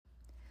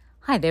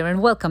Hi there,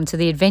 and welcome to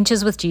the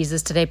Adventures with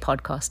Jesus Today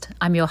podcast.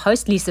 I'm your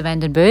host, Lisa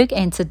Vandenberg,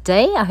 and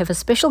today I have a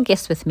special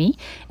guest with me,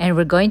 and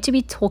we're going to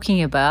be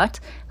talking about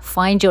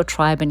Find Your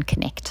Tribe and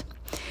Connect.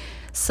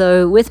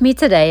 So, with me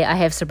today, I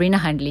have Sabrina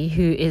Hundley,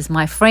 who is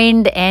my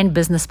friend and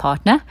business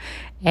partner,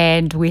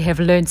 and we have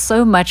learned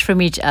so much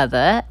from each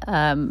other,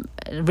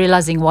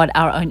 realizing what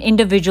our own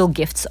individual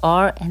gifts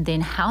are, and then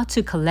how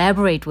to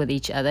collaborate with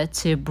each other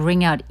to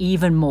bring out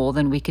even more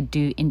than we could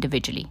do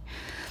individually.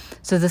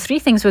 So the three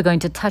things we're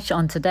going to touch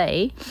on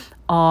today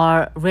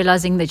are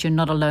realizing that you're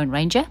not a lone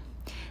ranger.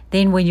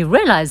 Then when you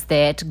realize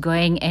that,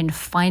 going and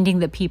finding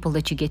the people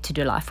that you get to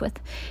do life with.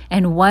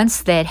 And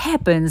once that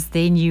happens,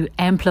 then you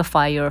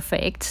amplify your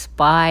effect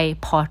by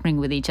partnering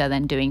with each other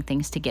and doing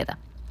things together.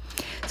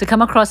 So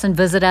come across and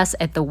visit us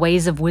at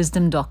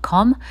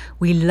thewaysofwisdom.com.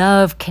 We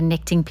love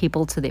connecting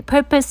people to their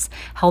purpose,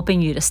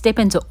 helping you to step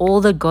into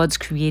all that God's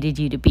created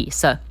you to be.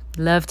 So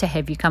love to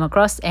have you come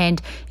across.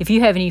 And if you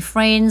have any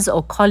friends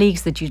or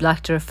colleagues that you'd like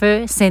to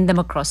refer, send them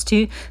across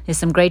too. There's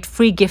some great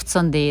free gifts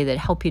on there that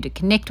help you to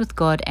connect with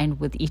God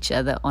and with each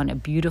other on a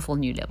beautiful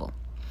new level.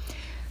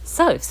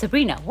 So,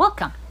 Sabrina,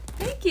 welcome.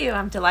 Thank you.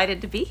 I'm delighted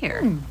to be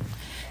here.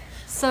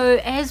 So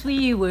as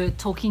we were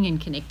talking and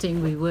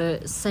connecting, we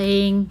were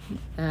saying,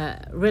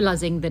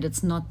 realizing that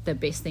it's not the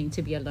best thing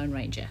to be a Lone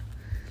Ranger.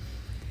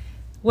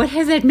 What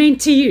has that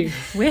meant to you?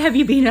 Where have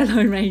you been a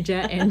Lone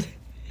Ranger? And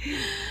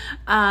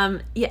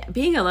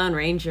being a Lone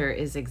Ranger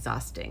is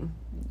exhausting.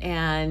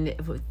 And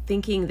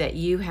thinking that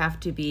you have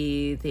to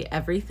be the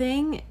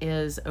everything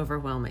is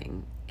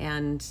overwhelming.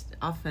 And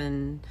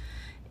often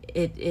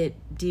it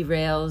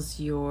derails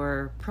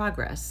your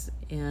progress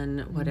in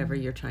whatever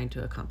you're trying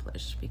to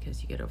accomplish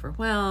because you get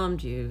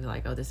overwhelmed, you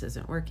like, oh, this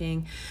isn't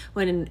working.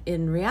 When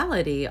in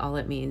reality, all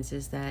it means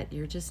is that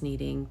you're just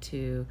needing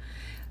to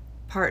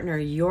partner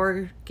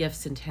your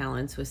gifts and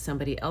talents with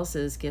somebody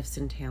else's gifts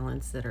and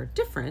talents that are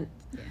different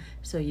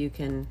so you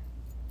can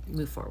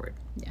move forward.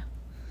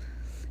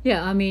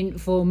 Yeah, I mean,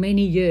 for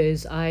many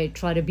years, I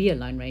tried to be a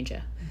Lone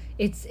Ranger.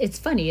 It's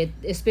funny,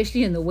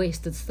 especially in the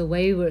West, it's the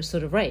way we're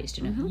sort of raised,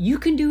 you know, you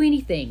can do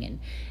anything,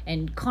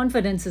 and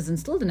confidence is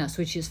instilled in us,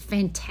 which is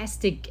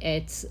fantastic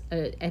at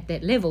that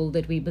level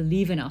that we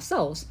believe in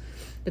ourselves.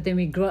 But then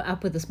we grow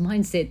up with this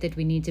mindset that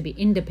we need to be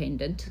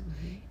independent.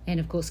 And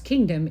of course,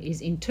 kingdom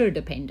is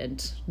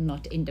interdependent,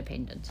 not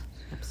independent.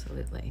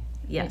 Absolutely.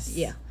 Yes.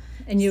 Yeah.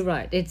 And you're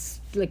right.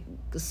 It's like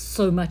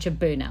so much a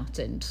burnout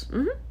and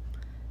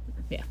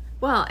yeah.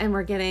 Well, and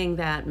we're getting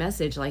that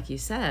message, like you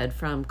said,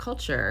 from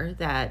culture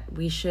that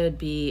we should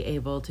be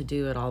able to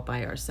do it all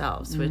by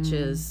ourselves, which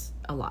is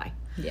a lie.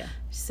 Yeah.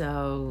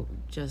 So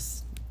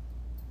just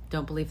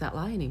don't believe that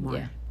lie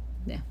anymore.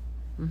 Yeah.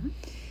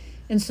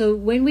 And so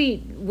when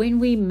we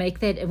make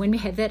that, when we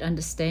have that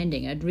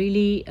understanding, I'd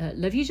really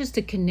love you just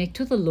to connect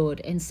with the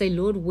Lord and say,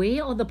 Lord,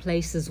 where are the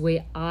places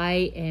where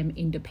I am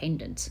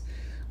independent,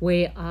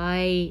 where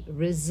I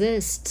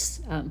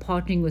resist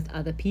partnering with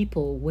other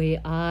people, where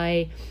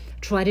I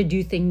try to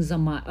do things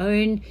on my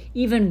own,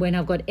 even when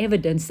I've got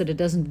evidence that it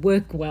doesn't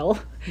work well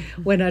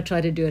when I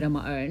try to do it on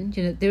my own.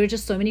 You know, there are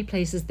just so many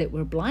places that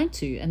we're blind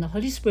to, and the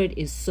Holy Spirit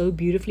is so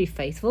beautifully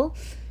faithful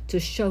to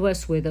show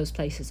us where those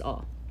places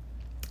are.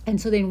 And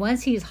so then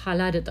once he's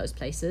highlighted those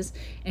places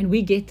and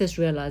we get this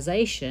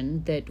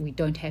realization that we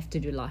don't have to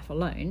do life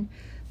alone,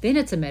 then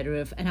it's a matter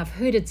of, and I've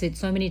heard it said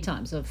so many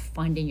times, of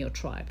finding your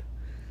tribe.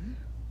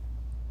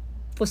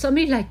 For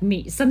somebody like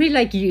me, somebody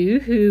like you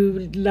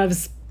who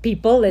loves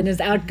people and is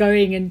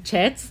outgoing and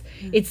chats,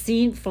 it's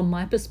seen from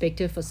my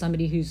perspective for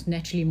somebody who's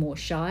naturally more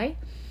shy,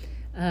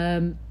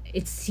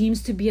 it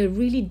seems to be a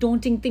really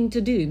daunting thing to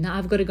do. Now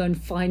I've got to go and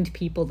find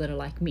people that are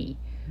like me.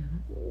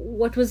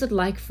 What was it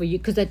like for you?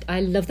 Because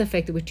I love the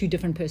fact that we're two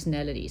different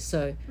personalities.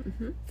 So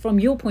from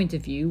your point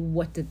of view,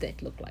 what did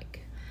that look like?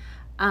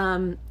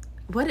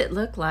 What it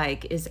looked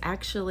like is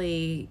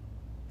actually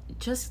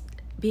just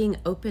being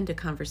open to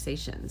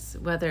conversations,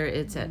 whether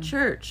it's at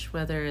church,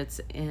 whether it's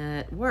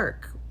at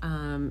work,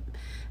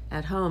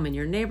 at home, in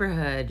your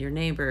neighborhood, your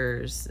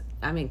neighbors.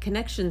 I mean,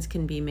 connections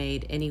can be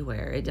made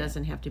anywhere. It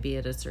doesn't have to be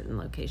at a certain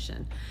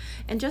location.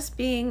 And just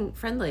being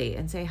friendly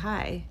and say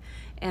hi.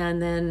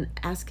 And then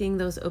asking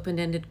those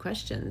open-ended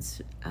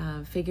questions,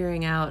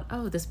 figuring out,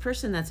 oh, this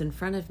person that's in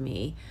front of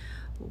me,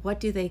 what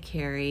do they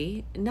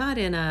carry? Not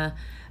in a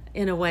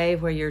way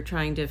where you're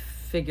trying to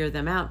figure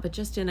them out, but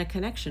just in a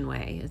connection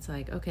way. It's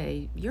like,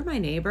 okay, you're my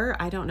neighbor.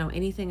 I don't know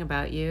anything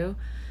about you.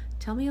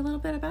 Tell me a little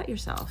bit about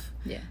yourself.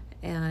 Yeah.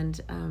 And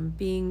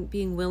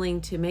being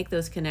willing to make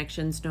those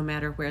connections no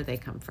matter where they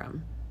come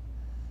from.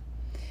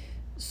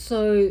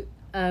 So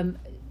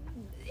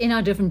in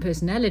our different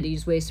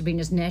personalities, where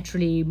Sabrina's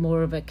naturally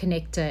more of a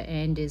connector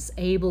and is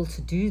able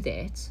to do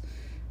that,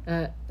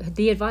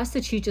 the advice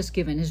that she just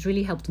given has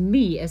really helped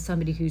me as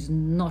somebody who's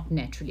not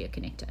naturally a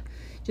connector.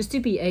 Just to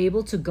be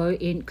able to go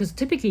in, because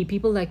typically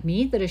people like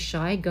me that are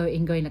shy go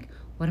in going like,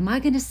 what am I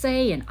going to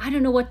say? And I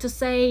don't know what to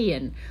say.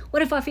 And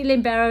what if I feel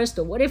embarrassed?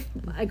 Or what if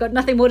I got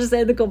nothing more to say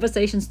and the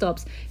conversation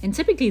stops? And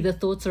typically the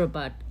thoughts are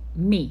about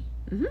me.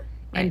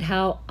 and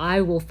how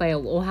I will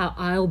fail or how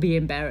I'll be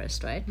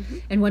embarrassed, right?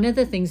 And one of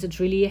the things that's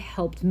really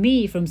helped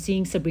me from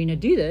seeing Sabrina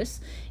do this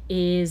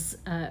is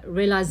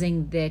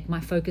realizing that my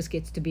focus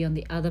gets to be on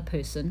the other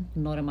person,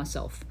 not on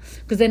myself.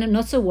 Because then I'm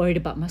not so worried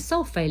about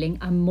myself failing.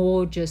 I'm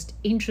more just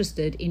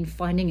interested in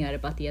finding out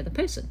about the other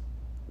person.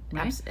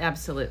 Right?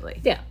 Absolutely.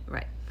 Yeah.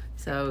 Right.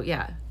 So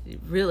yeah,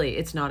 really,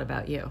 it's not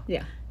about you.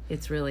 Yeah.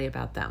 It's really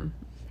about them.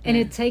 And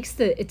it takes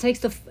the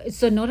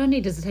so not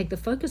only does it take the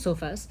focus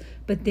off us,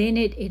 but then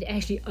it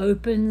actually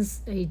opens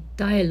a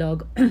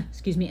dialogue,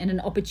 excuse me, and an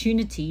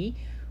opportunity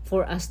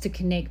for us to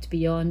connect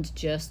beyond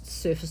just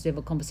surface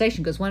level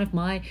conversation. Because one of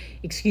my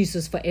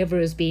excuses forever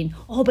has been,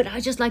 oh, but I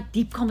just like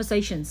deep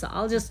conversations, so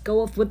I'll just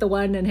go off with the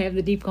one and have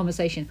the deep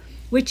conversation,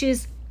 which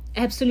is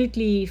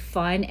absolutely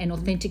fine and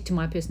authentic to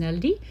my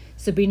personality.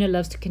 Sabrina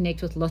loves to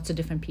connect with lots of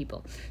different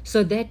people,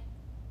 so that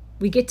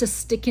we get to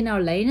stick in our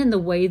lane in the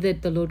way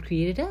that the Lord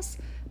created us.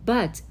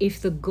 But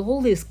if the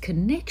goal is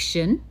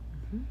connection,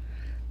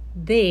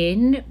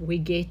 then we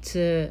get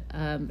to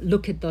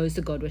look at those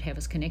that God would have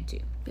us connect to.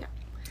 Yeah.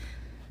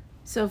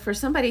 So for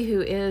somebody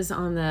who is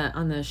on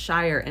the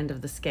shyer end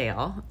of the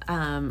scale,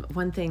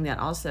 one thing that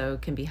also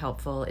can be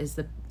helpful is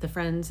the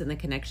friends and the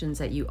connections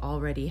that you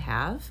already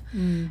have.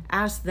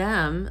 Ask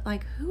them,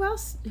 like, who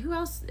else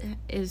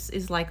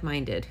is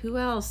like-minded? Who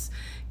else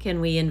can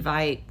we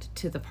invite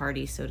to the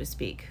party, so to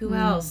speak? Who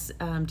else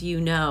do you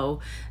know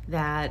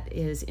that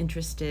is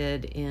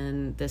interested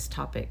in this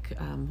topic,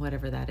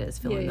 whatever that is,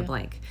 fill in the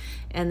blank.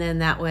 And then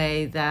that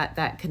way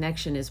that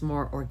connection is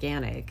more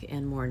organic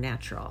and more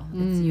natural.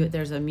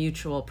 There's a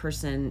mutual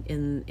person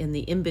in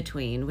the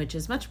in-between, which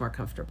is much more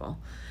comfortable.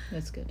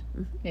 That's good.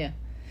 Yeah.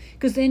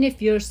 Because then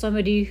if you're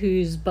somebody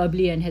who's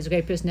bubbly and has a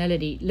great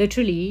personality,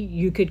 literally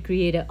you could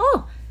create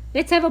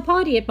let's have a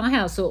party at my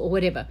house or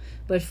whatever.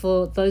 But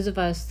for those of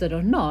us that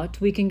are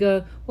not, we can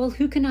go, well,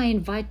 who can I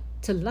invite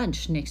to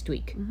lunch next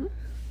week?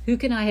 Who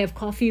can I have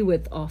coffee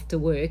with after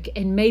work?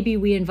 And maybe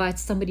we invite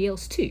somebody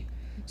else too.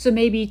 So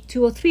maybe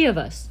 2 or 3 of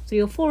us,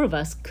 3 or 4 of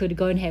us could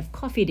go and have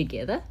coffee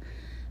together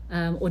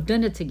or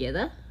dinner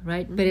together,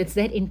 right? But it's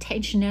that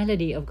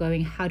intentionality of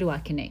going, how do I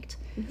connect?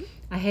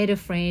 I had a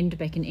friend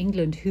back in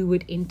England who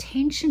would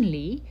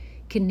intentionally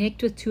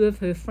connect with 2 of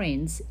her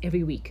friends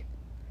every week.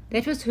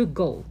 That was her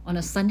goal. On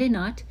a Sunday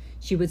night,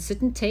 she would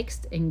sit and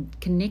text and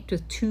connect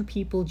with 2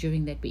 people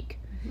during that week.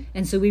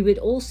 And so we would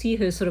all see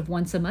her sort of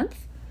once a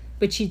month,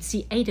 but she'd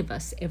see 8 of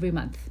us every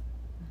month.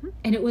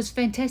 And it was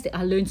fantastic.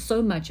 I learned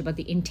so much about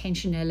the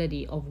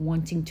intentionality of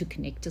wanting to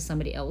connect to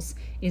somebody else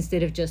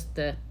instead of just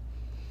the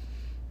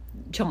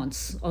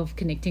chance of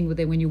connecting with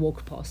them when you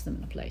walk past them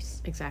in a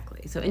place.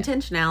 Exactly. So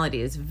intentionality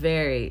is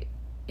very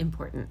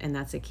important, and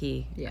that's a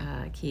key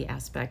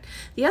aspect.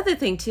 The other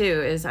thing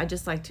too is I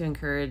just like to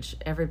encourage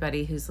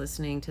everybody who's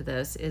listening to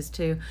this is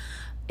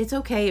it's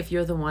okay if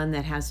you're the one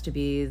that has to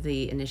be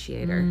the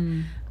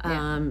initiator.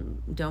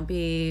 Don't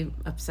be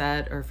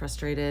upset or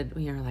frustrated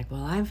when you're like,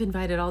 well, I've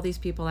invited all these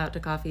people out to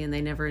coffee and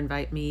they never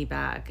invite me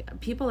back.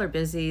 People are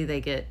busy, they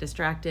get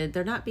distracted,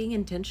 they're not being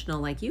intentional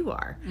like you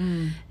are.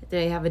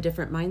 They have a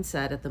different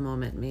mindset at the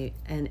moment,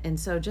 and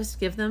so just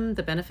give them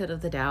the benefit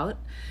of the doubt.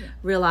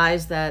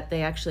 Realize that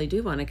they actually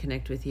do want to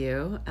connect with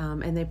you,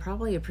 and they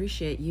probably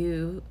appreciate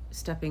you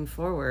stepping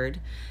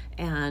forward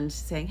and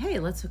saying, hey,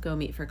 let's go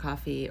meet for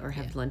coffee or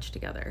have lunch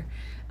together.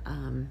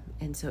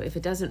 And so if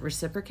it doesn't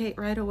reciprocate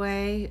right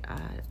away,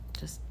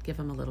 just give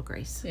them a little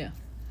grace. Yeah.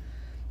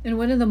 And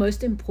one of the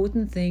most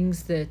important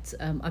things that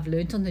I've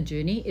learned on the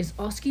journey is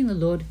asking the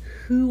Lord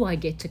who I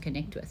get to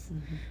connect with,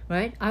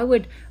 right? I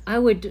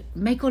would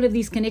make all of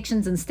these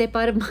connections and step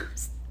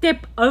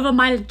over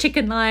my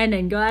chicken line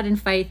and go out in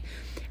faith.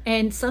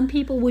 And some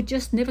people would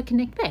just never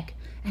connect back.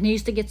 And I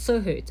used to get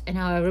so hurt. And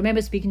I remember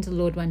speaking to the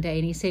Lord one day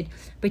and he said,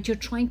 but you're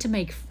trying to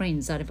make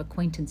friends out of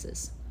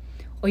acquaintances.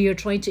 Or you're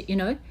trying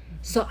to,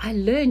 So I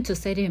learned to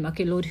say to him,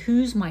 okay, Lord,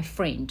 who's my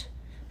friend?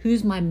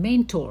 Who's my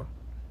mentor?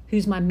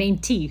 Who's my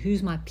mentee?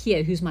 Who's my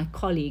peer? Who's my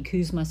colleague?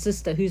 Who's my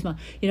sister? Who's my,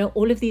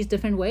 all of these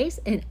different ways.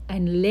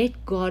 And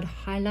let God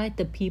highlight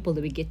the people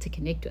that we get to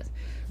connect with.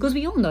 Because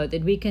we all know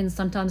that we can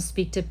sometimes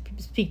speak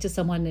to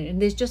someone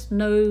and there's just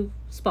no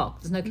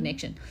spark. There's no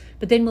connection.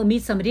 But then we'll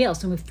meet somebody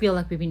else and we feel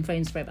like we've been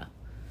friends forever.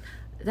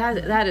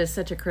 That is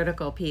such a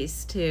critical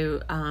piece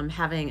to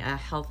having a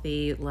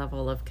healthy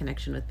level of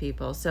connection with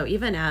people. So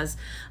even as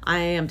I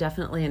am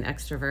definitely an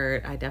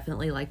extrovert, I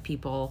definitely like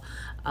people.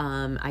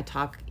 I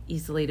talk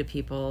easily to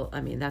people.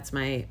 I mean, that's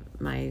my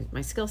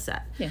skill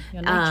set. Yeah,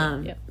 your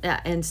nature.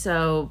 Yeah, and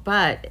so,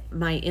 but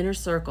my inner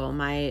circle,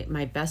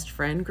 my best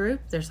friend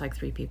group, there's like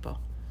 3 people,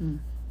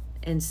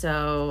 and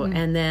so,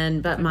 and then,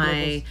 but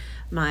my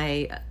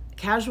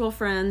casual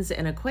friends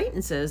and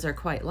acquaintances are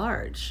quite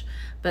large,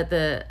 but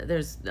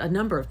there's a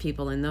number of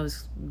people in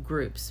those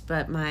groups.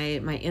 But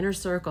my inner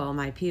circle,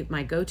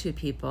 my go-to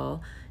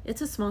people,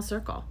 it's a small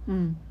circle,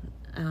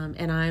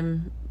 and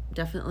I'm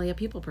definitely a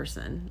people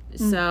person.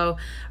 So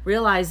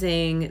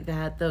realizing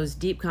that those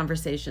deep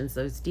conversations,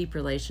 those deep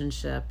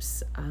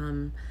relationships,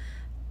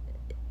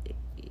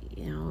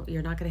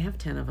 you're not going to have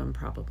 10 of them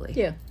probably.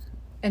 Yeah.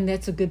 And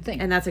that's a good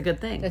thing. And that's a good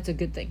thing. That's a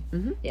good thing.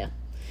 Mm-hmm. Yeah.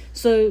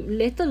 So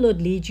let the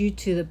Lord lead you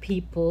to the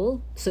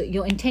people. So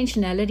your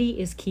intentionality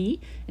is key,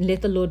 and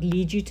let the Lord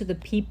lead you to the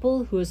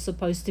people who are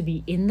supposed to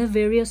be in the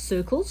various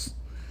circles,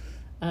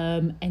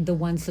 and the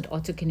ones that are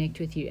to connect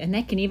with you. And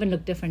that can even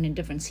look different in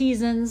different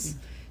seasons,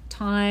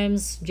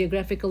 times,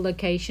 geographical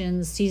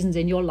locations, seasons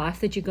in your life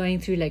that you're going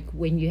through. Like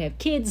when you have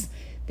kids,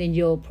 then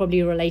you'll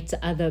probably relate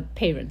to other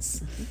parents.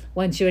 Mm-hmm.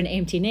 Once you're an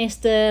empty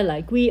nester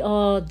like we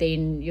are,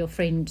 then your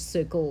friend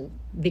circle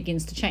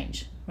begins to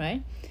change,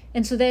 right?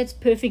 And so that's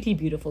perfectly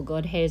beautiful.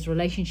 God has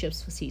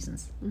relationships for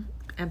seasons.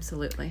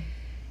 Absolutely.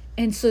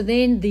 And so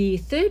then the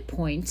third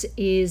point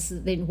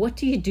is then what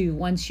do you do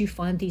once you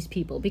find these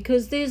people?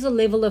 Because there's a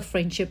level of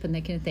friendship and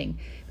that kind of thing.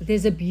 But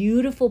there's a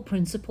beautiful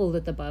principle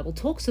that the Bible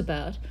talks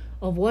about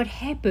of what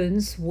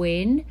happens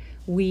when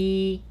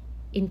we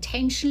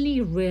intentionally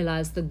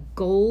realize the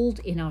gold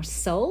in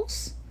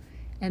ourselves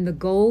and the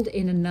gold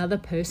in another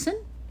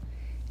person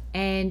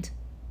and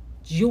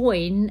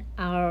join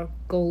our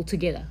goal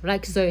together,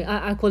 right? So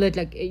I call it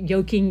like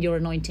yoking your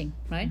anointing,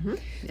 right? Mm-hmm.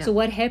 Yeah. So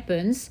what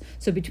happens,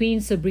 so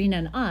between Sabrina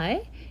and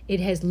I, it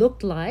has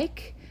looked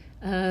like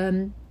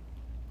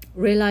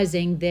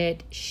realizing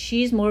that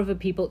she's more of a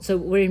people, so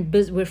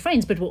we're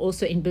friends, but we're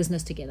also in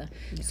business together.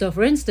 Yeah. So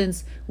for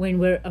instance, when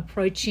we're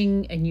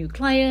approaching a new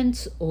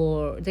client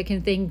or that kind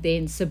of thing,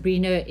 then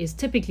Sabrina is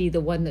typically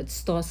the one that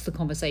starts the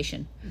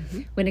conversation.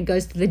 Mm-hmm. When it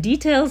goes to the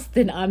details,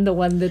 then I'm the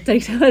one that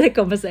takes over the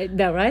conversation.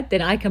 No, right?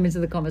 Then I come into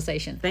the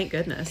conversation. Thank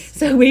goodness.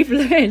 So we've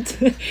learned,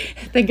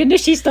 thank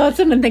goodness she starts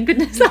them, and thank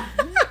goodness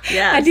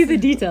yes. I do the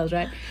details,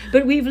 right?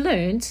 But we've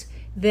learned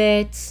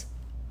that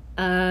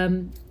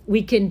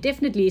we can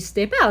definitely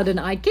step out, and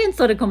I can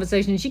start a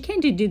conversation, and she can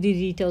do the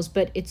details,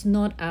 but it's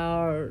not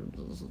our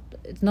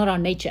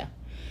nature,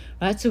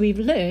 right? So we've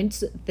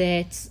learned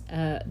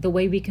that the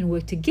way we can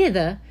work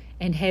together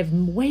and have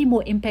way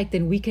more impact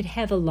than we could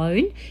have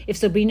alone if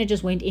Sabrina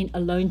just went in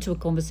alone to a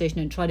conversation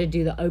and tried to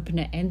do the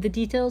opener and the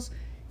details.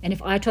 And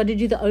if I try to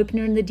do the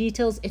opener and the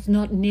details, it's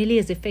not nearly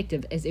as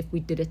effective as if we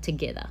did it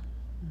together.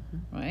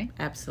 Mm-hmm. Right?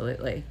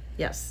 Absolutely.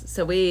 Yes.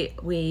 So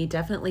we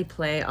definitely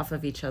play off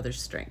of each other's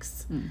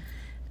strengths.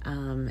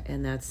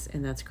 And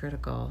that's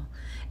critical.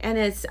 And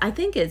I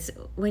think it's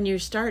when you're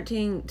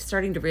starting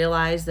to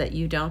realize that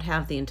you don't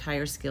have the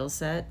entire skill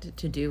set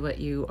to do what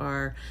you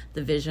are,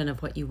 the vision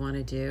of what you want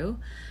to do,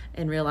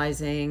 and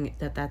realizing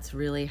that that's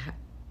really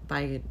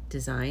by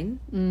design.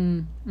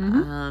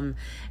 Mm-hmm.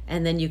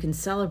 And then you can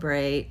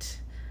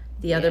celebrate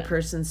the other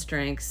person's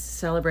strengths,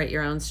 celebrate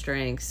your own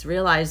strengths,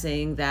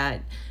 realizing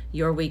that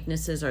your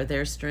weaknesses are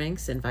their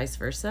strengths and vice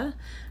versa.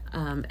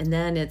 And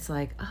then it's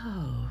like,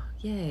 oh,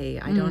 yay!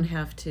 I don't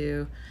have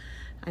to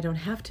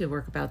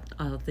work about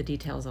the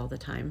details all the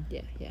time.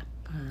 Yeah.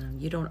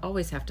 You don't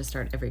always have to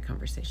start every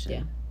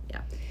conversation.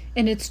 Yeah.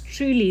 And it's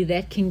truly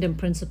that kingdom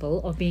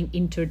principle of being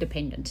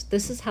interdependent.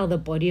 This is how the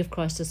body of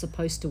Christ is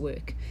supposed to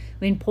work.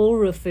 When Paul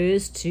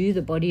refers to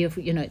the body of,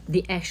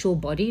 the actual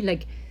body,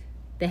 like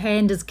the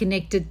hand is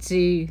connected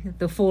to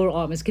the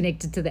forearm, is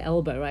connected to the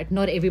elbow, right?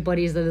 Not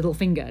everybody is the little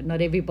finger.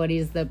 Not everybody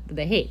is the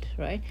head,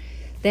 right?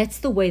 That's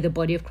the way the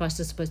body of Christ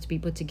is supposed to be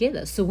put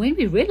together. So when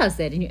we realize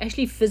that, and you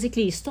actually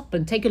physically stop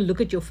and take a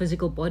look at your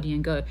physical body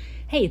and go,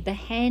 hey, the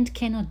hand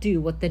cannot do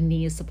what the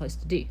knee is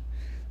supposed to do.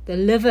 The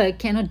liver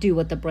cannot do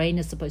what the brain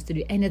is supposed to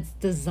do. And it's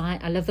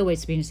designed, I love the way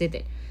Sabrina said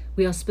that.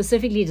 We are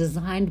specifically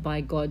designed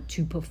by God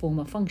to perform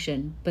a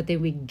function, but then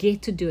we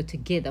get to do it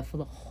together for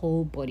the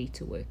whole body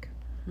to work.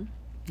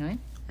 Mm-hmm. Right?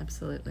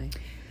 Absolutely.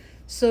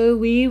 So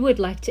we would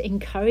like to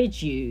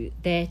encourage you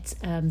that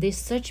there's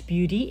such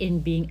beauty in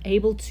being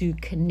able to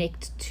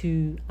connect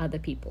to other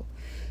people.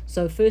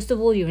 So first of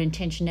all, your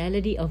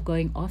intentionality of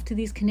going after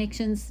these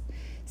connections.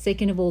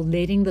 Second of all,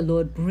 letting the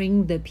Lord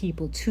bring the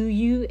people to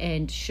you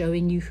and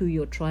showing you who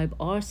your tribe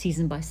are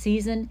season by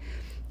season.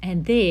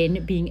 And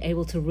then being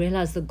able to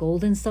realize the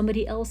gold in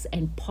somebody else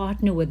and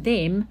partner with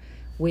them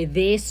where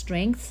their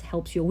strength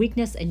helps your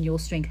weakness and your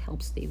strength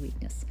helps their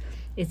weakness.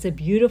 It's a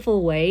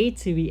beautiful way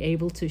to be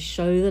able to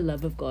show the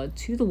love of God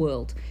to the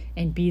world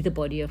and be the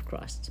body of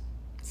Christ.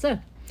 So,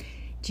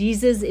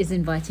 Jesus is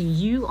inviting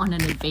you on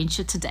an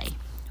adventure today.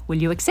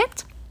 Will you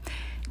accept?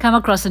 Come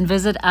across and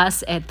visit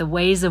us at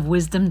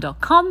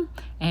thewaysofwisdom.com,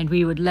 and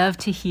we would love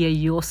to hear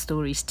your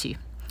stories too.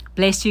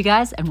 Bless you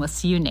guys, and we'll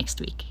see you next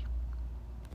week.